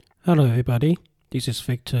Hello, everybody. This is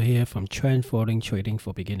Victor here from Trend Following Trading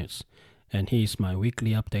for Beginners, and here's my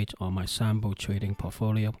weekly update on my sample trading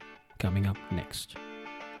portfolio coming up next.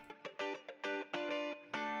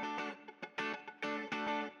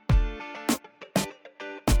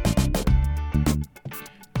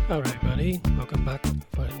 All right, buddy. Welcome back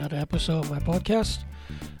for another episode of my podcast.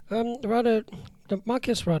 The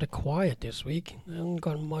market's rather quiet this week. I haven't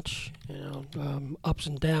got much, ups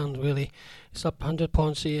and downs really. It's up 100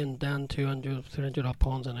 points here and down 200, 300 odd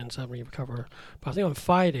points and then suddenly recover. But I think on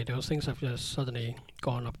Friday those things have just suddenly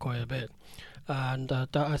gone up quite a bit. And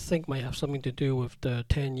that I think might have something to do with the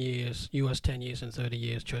 10 years, US 10 years and 30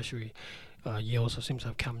 years Treasury yields seems to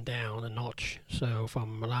have come down a notch. So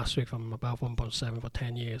from last week, from about 1.7 for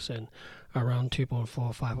 10 years and around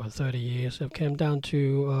 2.45 for 30 years, it came down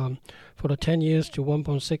to for the 10 years to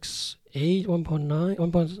 1.68, 1.9,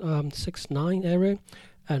 1.69 area,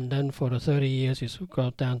 and then for the 30 years it's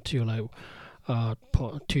got down to like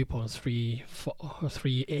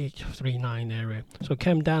 2.3839 area. So it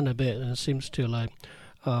came down a bit, and it seems to like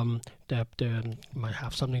that might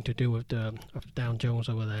have something to do with the Dow Jones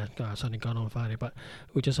over there. Suddenly gone on Friday, but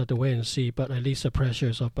we just have to wait and see. But at least the pressure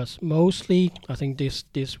is up. But mostly, I think this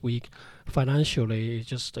week, financially, it's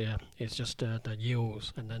just the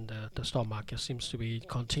yields, and then the stock market seems to be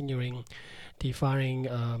continuing defying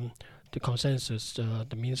the consensus.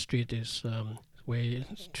 The Main Street is we're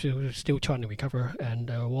still trying to recover,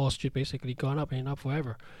 and Wall Street basically gone up and up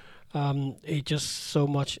forever. It just so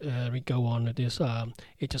much we go on with this.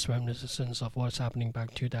 It just reminiscence of what's happening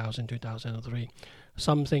back 2000, 2003.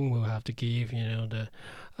 Something we'll have to give. The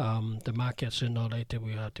market sooner or later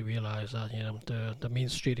we have to realize that the Main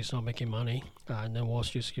Street is not making money, and then Wall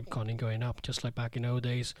Street keep going up, just like back in old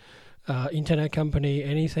days. Internet company,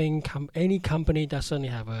 any company that suddenly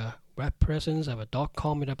have a web presence, have a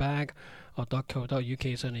 .com in the bag, or .co.uk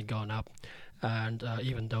suddenly gone up. And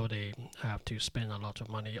even though they have to spend a lot of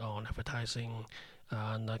money on advertising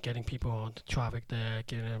and getting people on the traffic there,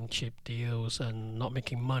 giving them cheap deals and not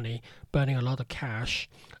making money, burning a lot of cash,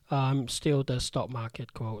 still the stock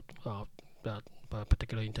market quote that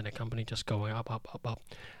particular internet company just going up,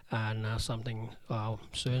 and something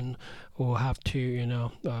soon we'll have to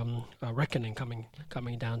a reckoning coming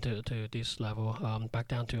down to this level, back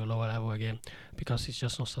down to a lower level again, because it's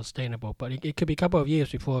just not sustainable. But it could be a couple of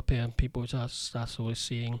years before people just start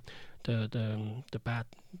seeing the bad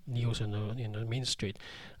news in the Main Street.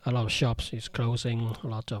 A lot of shops is closing, a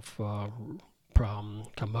lot of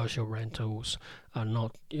commercial rentals are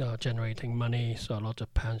not generating money, so a lot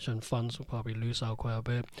of pension funds will probably lose out quite a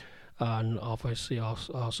bit. And obviously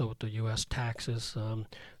also the U.S. taxes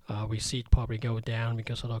receipt probably go down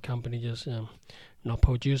because a lot of companies just not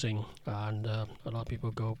producing, and a lot of people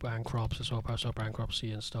go bankrupt as well, partial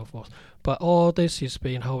bankruptcy and so forth. But all this is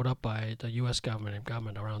being held up by the U.S. government and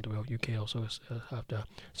government around the world. UK also have the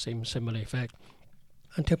similar effect.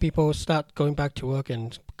 Until people start going back to work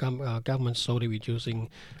and government slowly reducing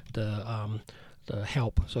the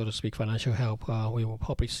help, so to speak, financial help, we will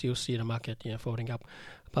probably still see the market folding up.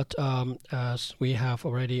 But as we have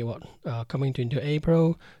already coming into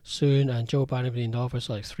April soon, and Joe Biden will be in office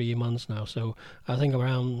like 3 months now, so I think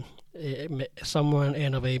around somewhere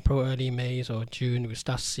end of April, early May or June, we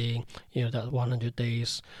start seeing that 100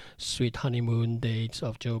 days sweet honeymoon dates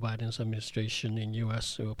of Joe Biden's administration in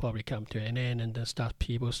U.S. will probably come to an end, and then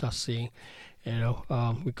people start seeing,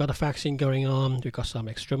 we've got a vaccine going on, we've got some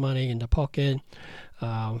extra money in the pocket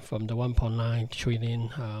from the 1.9 trillion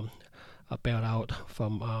bailout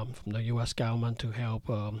from the U.S. government to help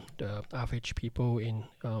the average people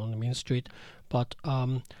on the Main Street, but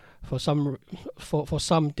for some,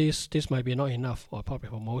 this might be not enough, or probably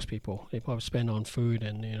for most people, they probably spend on food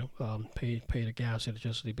and pay the gas,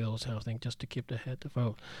 electricity bills, kind of thing, just to keep their head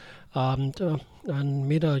afloat. And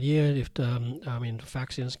middle of the year, if the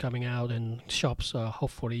vaccines coming out and shops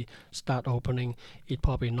hopefully start opening, it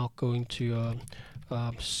probably not going to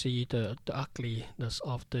see the ugliness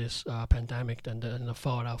of this pandemic and the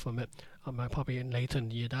fallout from it. Probably later in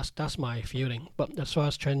the year. That's my feeling. But as far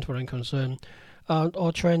as trends were concerned,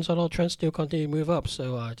 all trends still continue to move up,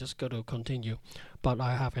 so I just got to continue. But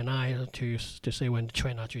I have an eye to say when the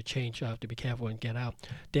trend actually change. I have to be careful and get out.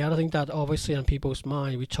 The other thing that obviously on people's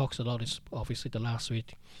mind, we talked a lot, is obviously the last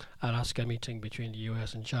week Alaska meeting between the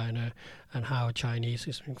U.S. and China, and how Chinese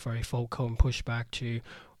is very vocal and push back to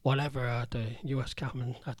whatever the U.S.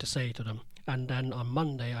 government had to say to them. And then on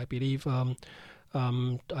Monday, I believe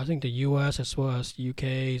I think the U.S. as well as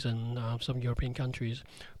U.K.'s and some European countries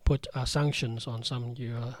put sanctions on some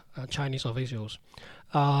Chinese officials,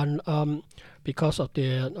 and because of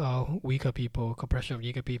the weaker people, oppression of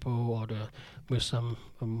weaker people, or the Muslim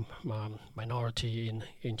minority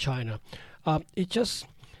in China. It just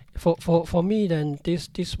for me then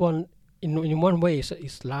this one in one way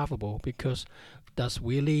is laughable because that's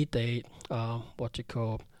really they what you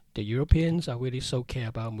call the Europeans are really so care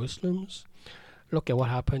about Muslims. Look at what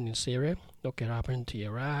happened in Syria. Look at what happened to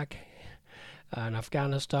Iraq and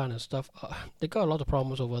Afghanistan and stuff. They got a lot of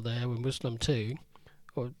problems over there with Muslim too.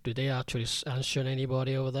 Or do they actually sanction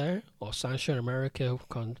anybody over there? Or sanction America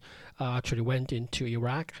actually went into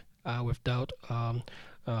Iraq without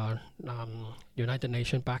United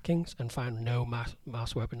Nations backings and found no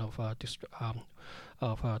mass weapon of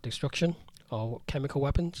destruction or chemical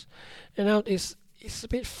weapons. You know, it's a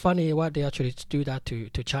bit funny why they actually do that to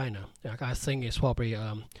China. Like, I think it's probably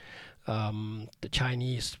the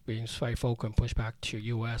Chinese being very vocal and push back to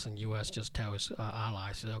U.S. and U.S. just tell its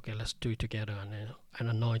allies, okay, let's do it together and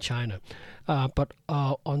annoy China. But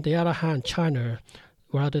on the other hand, China,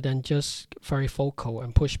 rather than just very vocal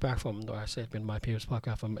and push back from what I said in my previous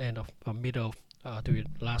podcast from middle to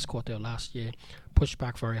last quarter of last year, push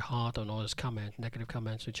back very hard on all these negative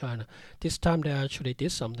comments to China. This time they actually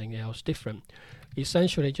did something else different.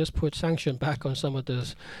 Essentially just put sanction back on some of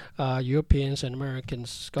those Europeans and American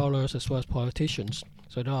scholars as well as politicians.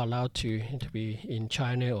 So they're not allowed to be in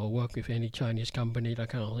China or work with any Chinese company, that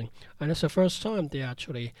kind of thing. And it's the first time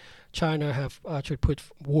China have actually put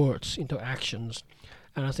words into actions.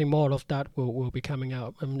 And I think more of that will be coming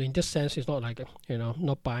out. I mean, in this sense, it's not like,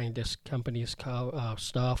 not buying this company's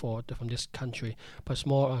stuff or from this country, but it's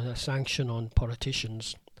more a sanction on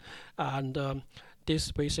politicians. And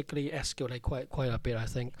this basically escalate quite a bit, I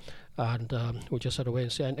think. And we just have to wait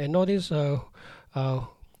and see. And all this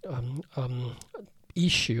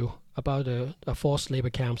issue about the forced labor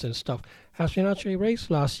camps and stuff has been actually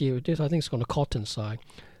raised last year. This, I think, is on the cotton side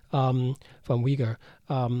from Uyghur.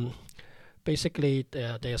 Basically,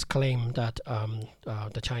 there's claim that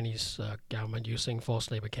the Chinese government using forced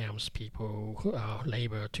labor camps,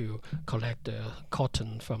 labor to collect the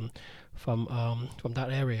cotton from that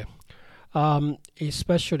area.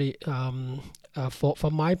 Especially from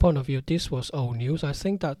my point of view, this was old news. I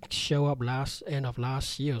think that showed up end of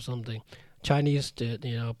last year or something. Chinese did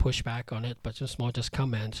push back on it, but just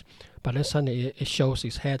comments. But then suddenly it shows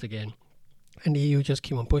its head again, and the EU just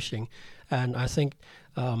keep on pushing. And I think.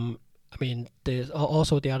 There's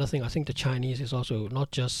also the other thing. I think the Chinese is also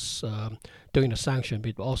not just doing the sanction,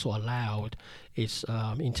 but also allowed its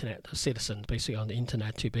internet citizens basically on the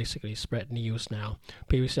internet to basically spread news now.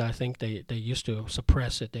 Previously, I think they used to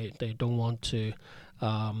suppress it. They don't want to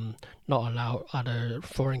not allow other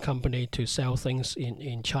foreign company to sell things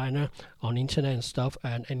in China on internet and stuff.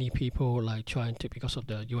 And any people like trying to, because of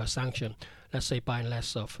the U.S. sanction, let's say buying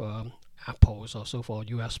less of apples or so for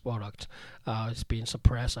U.S. products, it's been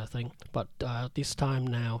suppressed, I think. But this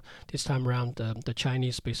time around, the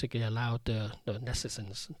Chinese basically allowed the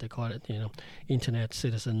netizens, they call it, internet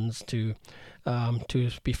citizens, to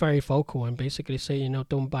be very vocal and basically say,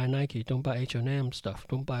 don't buy Nike, don't buy H&M stuff,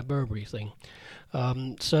 don't buy Burberry thing.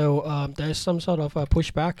 So there's some sort of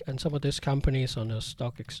pushback, and some of these companies on the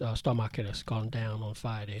stock market has gone down on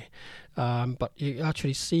Friday. But you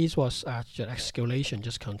actually see was actually escalation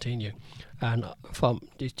just continue. And from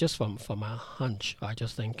a hunch, I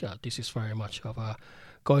just think this is very much of a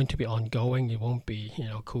going to be ongoing. It won't be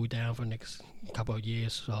cool down for the next couple of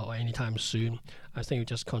years or anytime soon. I think it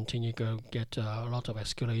just continue to get a lot of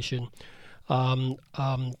escalation.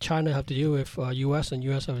 China have to deal with U.S. and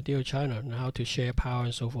U.S. have to deal with China and how to share power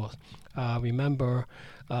and so forth. Remember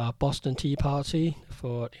Boston Tea Party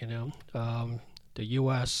for the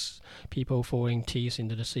U.S. people throwing teas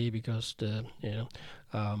into the sea because the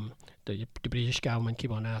British government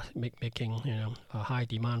keep on making a high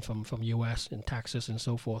demand from U.S. and taxes and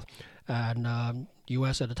so forth, and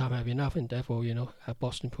U.S. at the time have enough, and therefore have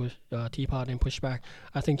Boston Tea Party and push back.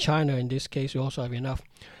 I think China in this case will also have enough,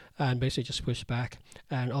 and basically just push back.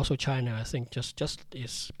 And also China, I think, just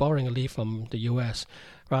is borrowing a lead from the U.S.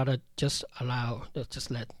 Rather just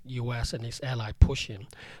let U.S. and its ally push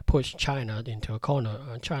China into a corner.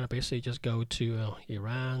 China basically just go to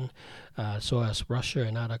Iran, so as Russia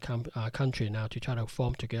and other country now to try to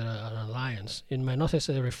form together an alliance. It might not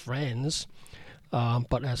necessarily friends,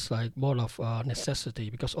 but as like more of necessity,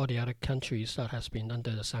 because all the other countries that has been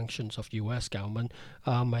under the sanctions of U.S. government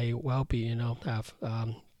may well be have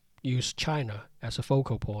use China as a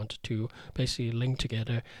focal point to basically link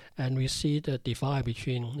together, and we see the divide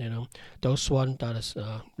between those one that is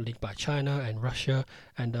linked by China and Russia,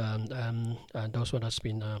 and those one that's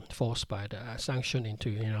been forced by the sanction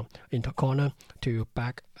into corner to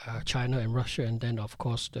back China and Russia, and then of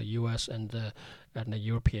course the U.S. and the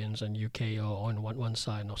Europeans and UK are on one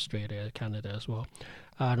side, and Australia, Canada as well.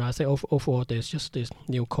 And I think overall there's just this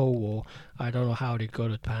new Cold War. I don't know how it's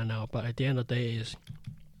going to pan out, but at the end of the day, is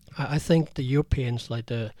I think the Europeans,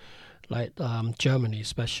 like Germany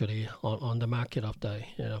especially, on the market of the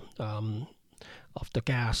of the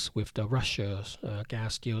gas with the Russia's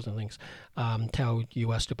gas deals and things, tell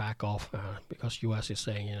US to back off because US is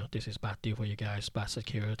saying this is bad deal for you guys, bad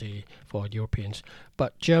security for Europeans.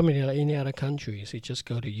 But Germany, like any other countries, it's just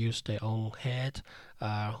going to use their own head,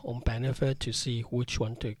 own benefit to see which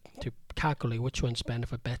one to calculate which one's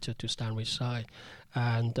benefit better to stand which side,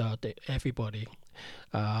 and everybody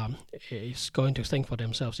is going to think for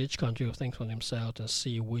themselves. Each country will think for themselves and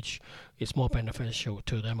see which is more beneficial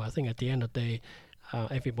to them. I think at the end of the day,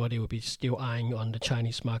 everybody will be still eyeing on the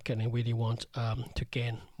Chinese market and really want to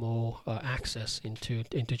gain more access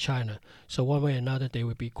into China. So one way or another, they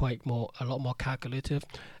will be a lot more calculative,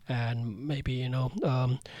 and maybe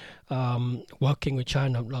working with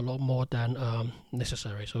China a lot more than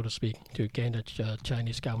necessary, so to speak, to gain the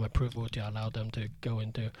Chinese government approval to allow them to go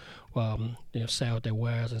into sell their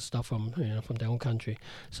wares and stuff from their own country.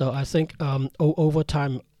 So I think over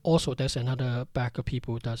time, also there's another batch of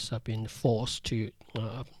people that's been forced to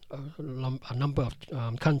a number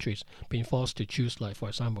of countries being forced to choose, like for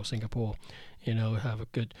example Singapore, have a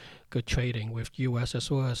good trading with US as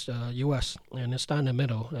well as US, and it's down in the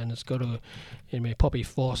middle, and it's going to probably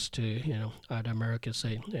forced to either America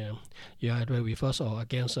say you're either with us or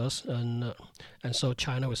against us, and so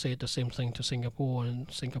China would say the same thing to Singapore, and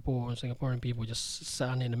Singaporean people just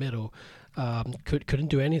stand in the middle. Couldn't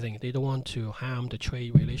do anything. They don't want to harm the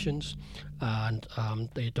trade relations, and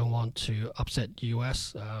they don't want to upset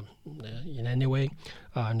US in any way,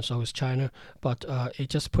 and so is China. But it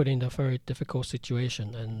just put in a very difficult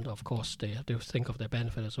situation, and of course they have to think of their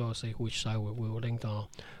benefit as well, say which side we will link on.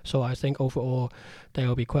 So I think overall there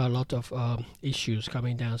will be quite a lot of issues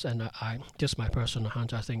coming down, and I just my personal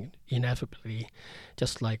hunch, I think inevitably,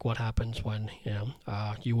 just like what happens when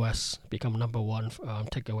US become number one,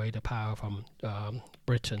 take away the power from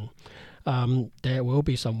Britain, there will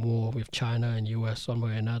be some war with China and US one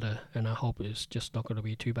way or another, and I hope it's just not going to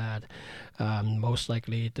be too bad. Most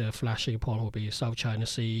likely the flashing point will be South China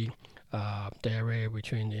Sea, the area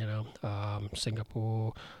between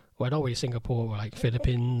Singapore, well not really Singapore, like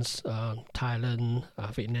Philippines, Thailand,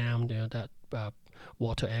 Vietnam, that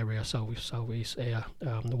water area, Southeast Asia,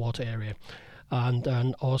 the water area.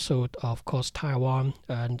 And also, of course, Taiwan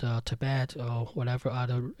and Tibet, or whatever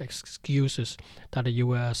other excuses that the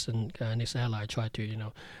U.S. and its ally try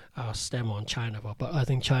to, stem on China for. But I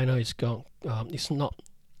think China is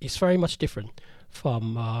it's very much different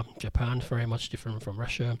from Japan, very much different from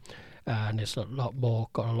Russia, and it's got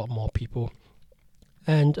a lot more people,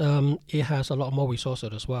 and it has a lot more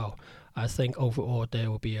resources as well. I think overall there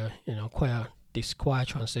will be quite a quiet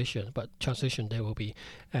transition, but transition there will be,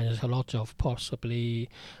 and there's a lot of possibly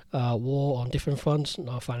war on different fronts,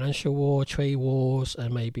 financial war, trade wars,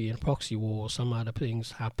 and maybe in proxy war, some other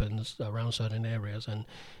things happens around certain areas, and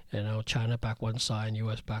China back one side and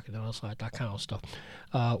US back the other side, that kind of stuff.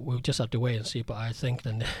 We'll just have to wait and see, but I think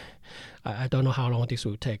then I don't know how long this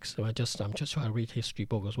will take, so I'm just trying to read history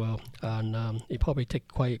book as well, and it probably take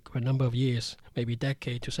quite a number of years, maybe a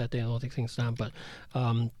decade, to settle all these things down, but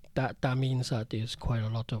that means that there's quite a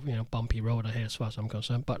lot of bumpy road ahead as far as I'm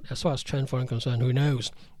concerned. But as far as trend foreign concerned, who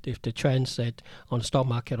knows if the trend said on the stock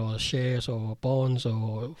market or shares or bonds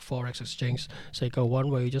or forex exchange say go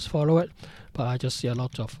one way, you just follow it. But I just see a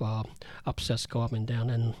lot of upsets go up and down,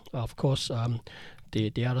 and of course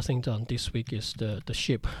the other thing done this week is the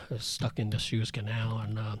ship is stuck in the Suez Canal,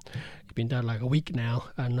 and it's been there like a week now,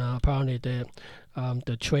 and apparently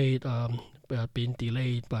the trade being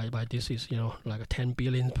delayed by this is like a 10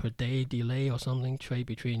 billion per day delay or something, trade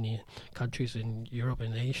between the countries in Europe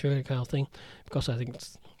and Asia kind of thing, because I think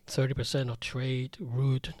 30% of trade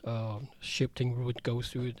route, shipping route goes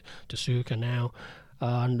through the Suez Canal.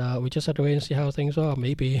 And we just have to wait and see how things are.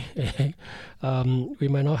 Maybe we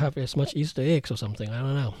might not have as much Easter eggs or something, I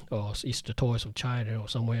don't know, or Easter toys from China or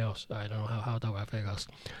somewhere else. I don't know how that will affect us.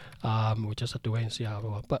 We just have to wait and see how it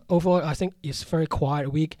will. But overall, I think it's a very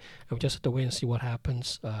quiet week, and we just have to wait and see what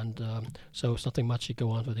happens. And so it's nothing much to go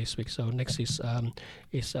on for this week. So next is an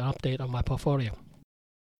update on my portfolio.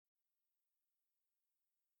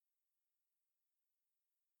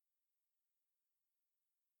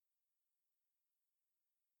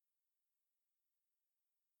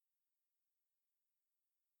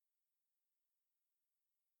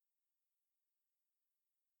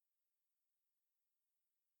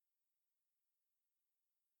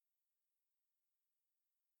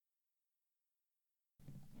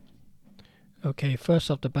 Okay,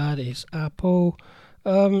 first off the bat is Apple.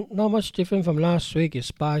 Not much different from last week.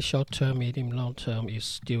 It's buy short term, medium, long term is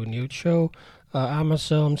still neutral.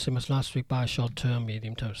 Amazon, same as last week, buy short term,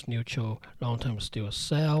 medium term is neutral, long term is still a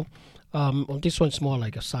sell. On this one's more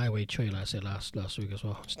like a sideways trade, like I said last week as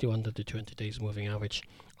well. Still under the 20 days moving average.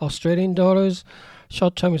 Australian dollars,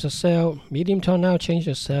 short term is a sell, medium term now changed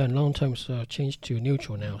to sell, and long term is changed to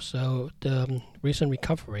neutral now. So the recent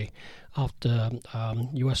recovery of the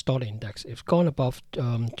US dollar index, it's gone above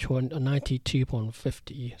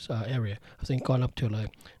 92.50 area. I think gone up to like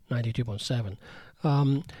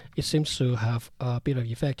 92.7. It seems to have a bit of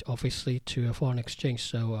effect, obviously, to a foreign exchange.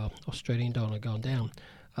 So Australian dollar gone down.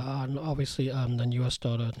 And obviously the US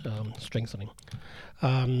dollar strengthening.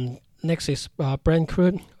 Next is Brent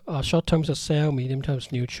crude. Short term is a sell, medium term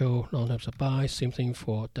is neutral, long term is a buy. Same thing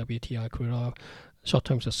for WTI crude oil. Short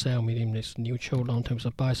term is a sell, medium is neutral, long term is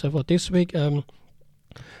a buy. So for this week,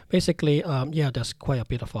 basically, there's quite a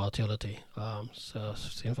bit of volatility. So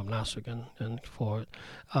seen from last week and forward.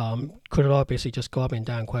 Crude oil basically just go up and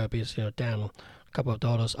down quite a bit. Down a couple of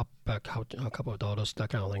dollars, up back out a couple of dollars, that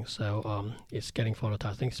kind of thing. So it's getting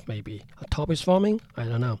volatile. I think it's maybe a top is forming. I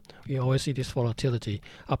don't know. We always see this volatility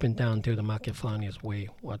up and down until the market finally is way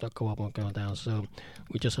whether go up or go down. So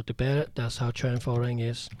we just have to bear it. That's how trend following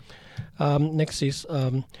is. Next is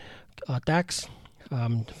DAX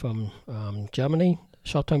from Germany.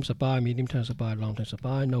 Short term is a buy, medium term is a buy, long term is a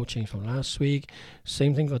buy. No change from last week.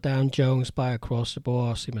 Same thing for Dow Jones, buy across the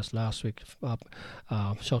board, same as last week. Up,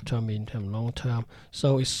 short term, medium term, long term.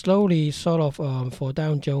 So it's slowly sort of for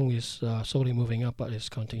Dow Jones is slowly moving up, but it's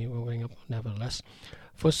continuing moving up nevertheless.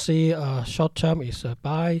 FTSE short term is a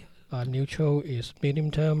buy. Neutral is medium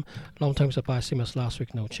term. Long term is a buy, same as last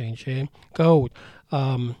week. No change here. Gold.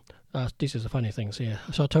 This is the funny things here.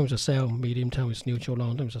 Short term is a sell, medium term is neutral,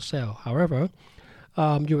 long term is a sell. However,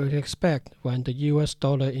 you would expect when the US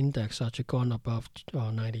dollar index actually gone above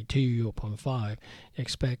 92.5,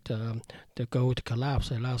 expect the gold to collapse.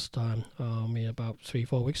 Last time, about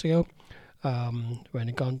 3-4 weeks ago, when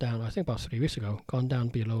it gone down, I think about 3 weeks ago, gone down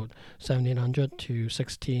below 1700 to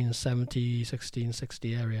 1670,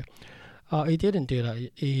 1660 area. It didn't do that.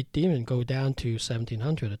 It didn't go down to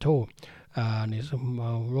 1700 at all. And it's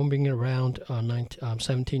roaming around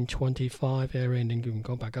 1725 area, and then you can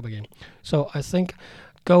go back up again. So I think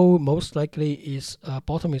gold most likely is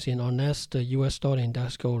bottom is in, unless the US dollar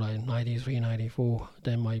index go like 93, 94.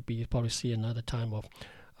 Then might be probably see another time of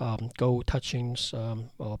gold touchings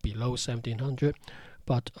or below 1700.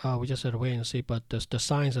 But we just have to wait and see. But the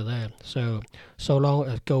signs are there. So long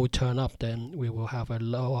as gold turn up, then we will have a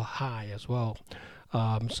lower high as well.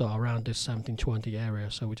 So around this 1720 area.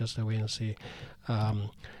 So we just have to wait and see.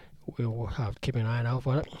 We will have keep an eye out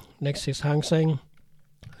for it. Next is Hang Seng.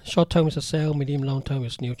 Short term is a sell, medium long term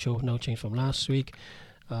is neutral. No change from last week.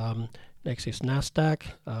 Next is Nasdaq.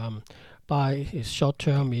 Buy is short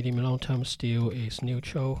term, medium long term still is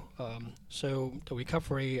neutral. So the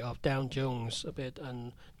recovery of Dow Jones a bit,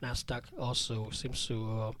 and Nasdaq also seems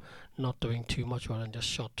to not doing too much rather than just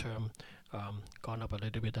short term. Gone up a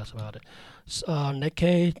little bit, that's about it.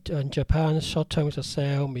 Nikkei in Japan, short term is a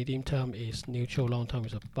sell, medium term is neutral, long term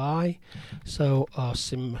is a buy. So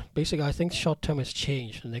basically I think short term has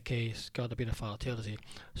changed. Nikkei's got a bit of volatility.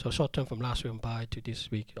 So short term from last week buy to this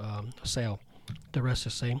week sell. The rest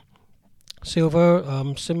is the same. Silver,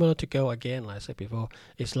 similar to gold again, like I said before,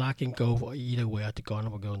 it's lacking gold for either way, to go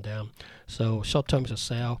up or going down. So short term is a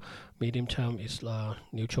sell, medium term is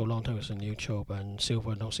neutral, long term is a neutral, and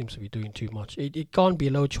silver don't seem to be doing too much. It gone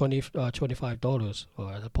below $25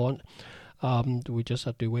 at the point. We just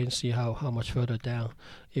have to wait and see how much further down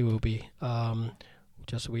it will be.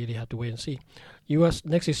 Just really have to wait and see.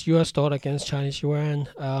 Next is US dollar against Chinese yuan.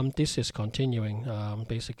 This is continuing.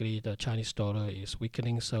 Basically, the Chinese dollar is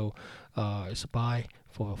weakening, so it's a buy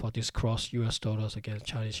for this cross US dollars against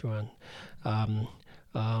Chinese yuan.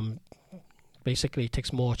 Basically, it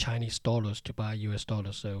takes more Chinese dollars to buy US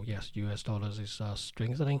dollars. So yes, US dollars is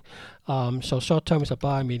strengthening. So short term is a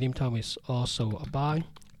buy, medium term is also a buy,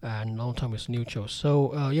 and long term is neutral.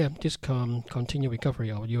 So this continued recovery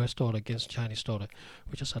of US dollar against Chinese dollar.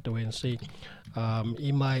 We just have to wait and see.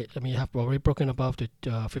 It might, have already broken above the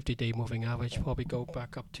 50-day moving average. Probably go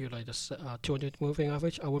back up to like the 200 moving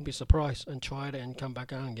average. I wouldn't be surprised, and try it and come back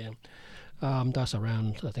down again. That's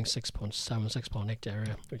around, I think, 6.7, 6.8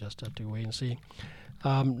 area. We just have to wait and see.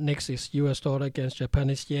 Next is US dollar against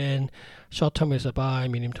Japanese yen. Short term is a buy,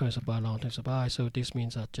 medium term is a buy, long term is a buy. So this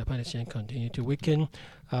means that Japanese yen continue to weaken.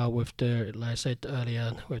 With the, like I said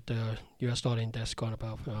earlier, with the US dollar index gone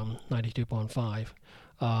above 92.5.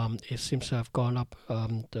 it seems to have gone up,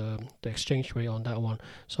 the exchange rate on that one.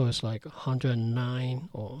 So it's like 109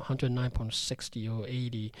 or 109.60 or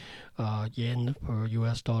 80 yen per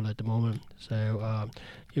US dollar at the moment. So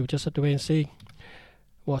you just have to wait and see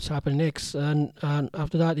what's happening next. And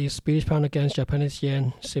after that is British pound against Japanese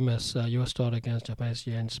yen, same as US dollar against Japanese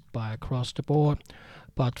yen by across the board.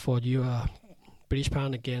 But for British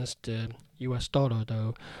pound against US dollar,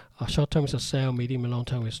 though, short term is a sell, medium and long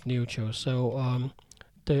term is neutral. So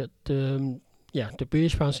the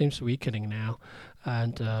British pound seems weakening now,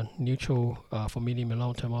 and neutral for medium and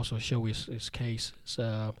long term also show its case.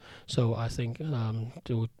 So I think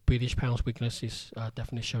the British pound's weakness is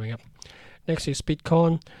definitely showing up. Next is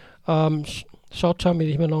Bitcoin. Short term,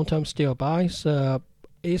 medium and long term still buys.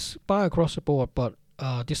 It's buy across the board, but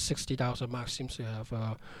this 60,000 mark seems to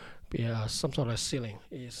have some sort of ceiling.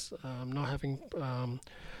 Is not having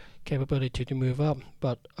capability to move up,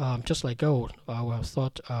 but just like gold, I would have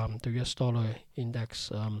thought the US dollar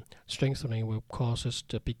index strengthening will cause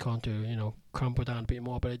the Bitcoin to crumble down a bit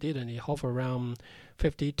more, but it didn't. It hovered around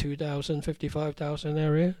 52,000, 55,000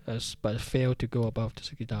 area, but it failed to go above the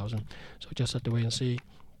 60,000. So just have to wait and see.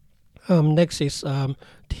 Next is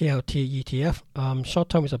TLT ETF. Short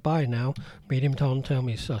term is a buy now. Medium term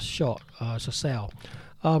is a short, it's a sell.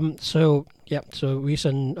 So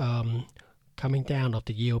recent coming down of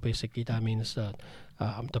the yield, basically that means that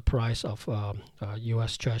the price of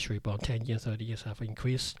U.S. Treasury bond 10 years, 30 years have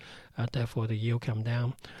increased, therefore the yield come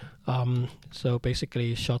down. So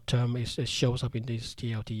basically short term it shows up in this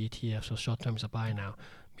TLT ETF. So short term is a buy now.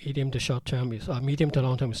 Medium to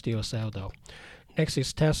long term is still a sell though. Next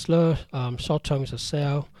is Tesla. Short term is a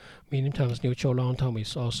sell, medium term is neutral, long term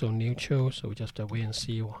is also neutral. So we just have to wait and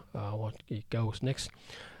see what it goes next.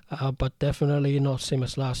 But definitely not same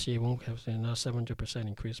as last year. Won't have a 700%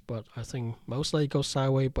 increase, but I think mostly it goes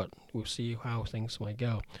sideways. But we'll see how things might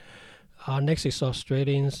go. Next is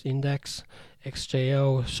Australians index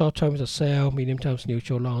XJO. Short term is a sell, medium term is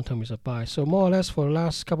neutral, long term is a buy. So more or less for the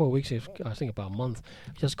last couple of weeks, I think about a month,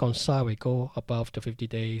 just gone sideways, go above the 50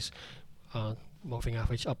 days. Moving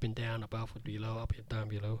average up and down, above and below, up and down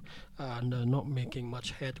below, and not making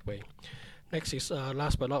much headway. Next is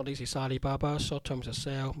last but not least is Alibaba. Short term is a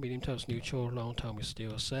sell, medium term is neutral, long term is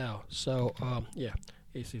still a sell. So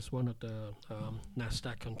it is one of the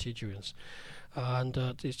Nasdaq constituents, and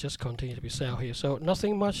it's just continue to be sell here. So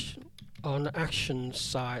nothing much on the action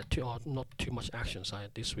side, or not too much action side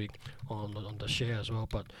this week on the share as well.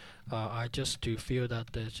 But I just do feel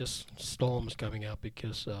that there's just storms coming up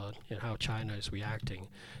because how China is reacting.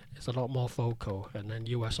 It's a lot more vocal, and then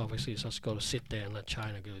U.S. obviously is just going to sit there and let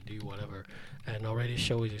China go do whatever, and already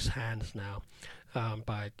shows his hands now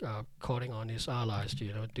by calling on his allies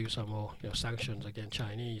to do some more sanctions against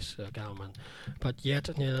Chinese government. But yet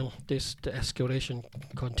the escalation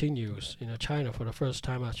continues. China for the first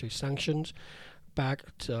time actually sanctions back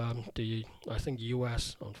I think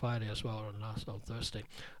U.S. on Friday as well, on Thursday,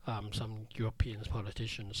 some European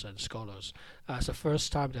politicians and scholars. It's the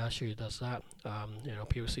first time that actually does that.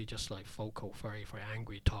 People see just like vocal, very, very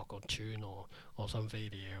angry talk on tune or some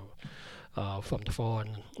video from the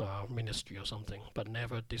foreign ministry or something, but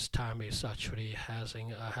never this time is actually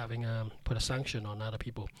having put a sanction on other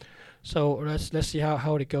people. So let's see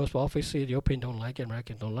how it goes. But obviously the European don't like it,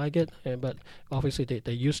 American don't like it, but obviously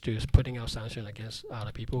they used to putting out sanctions against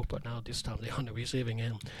other people, but now this time they're on the receiving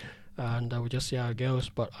end, and we'll just see how it goes.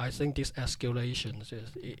 But I think this escalation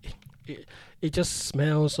it just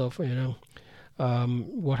smells of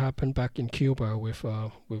what happened back in Cuba with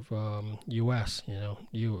U.S.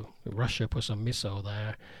 Russia put some missile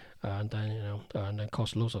there, and then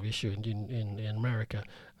caused lots of issues in America.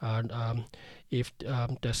 And if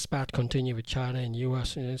the spat continue with China and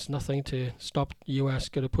U.S., it's nothing to stop U.S.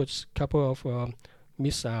 going to put a couple of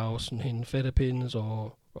missiles in Philippines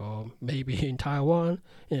or maybe in Taiwan.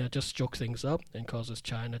 Just joke things up and causes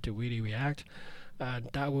China to really react. And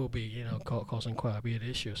that will be, causing quite a big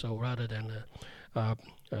issue. So rather than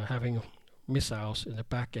having missiles in the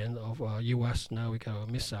back end of U.S., now we got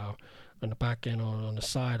a missile on the back end or on the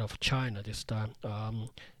side of China this time.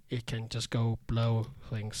 It can just go blow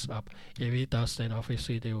things up. If it does, then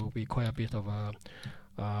obviously there will be quite a bit of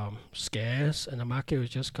scares, and the market will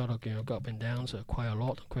just go up and down, so quite a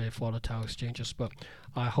lot, quite volatile exchanges. But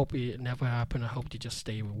I hope it never happen. I hope they just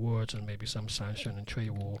stay with words and maybe some sanction and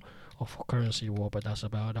trade war or currency war, but that's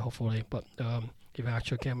about it, hopefully. But if it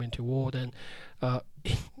actually came into war, then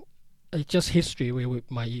it's just history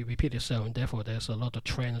might repeat itself, and therefore there's a lot of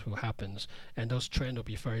trends will happen, and those trends will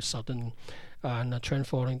be very sudden. And trend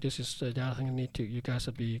following, this is the other thing you guys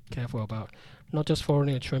to be careful about. Not just following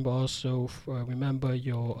a trend, but also remember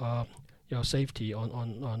your your safety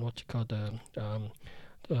on what you call the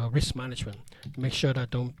risk management. Make sure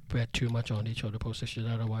that don't bet too much on each of the positions,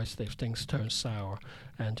 otherwise if things turn sour,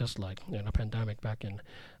 and just like pandemic back in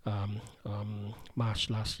March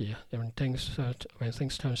last year, when things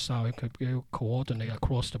turn sour, you could coordinate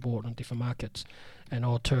across the board on different markets and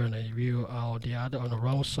all turn, and if you are the other on the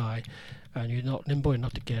wrong side and you're not nimble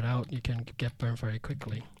enough to get out, you can get burned very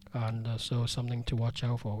quickly. And so something to watch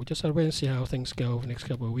out for. We just have to wait and see how things go over the next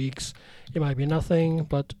couple of weeks. It might be nothing,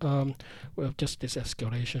 but well, just this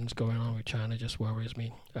escalations going on with China just worries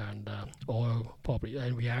me, and oil probably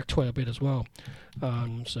and react quite a bit as well.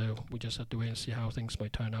 So we just have to wait and see how things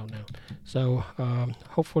might turn out now. So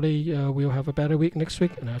hopefully we'll have a better week next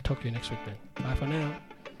week, and I'll talk to you next week then. Bye for now.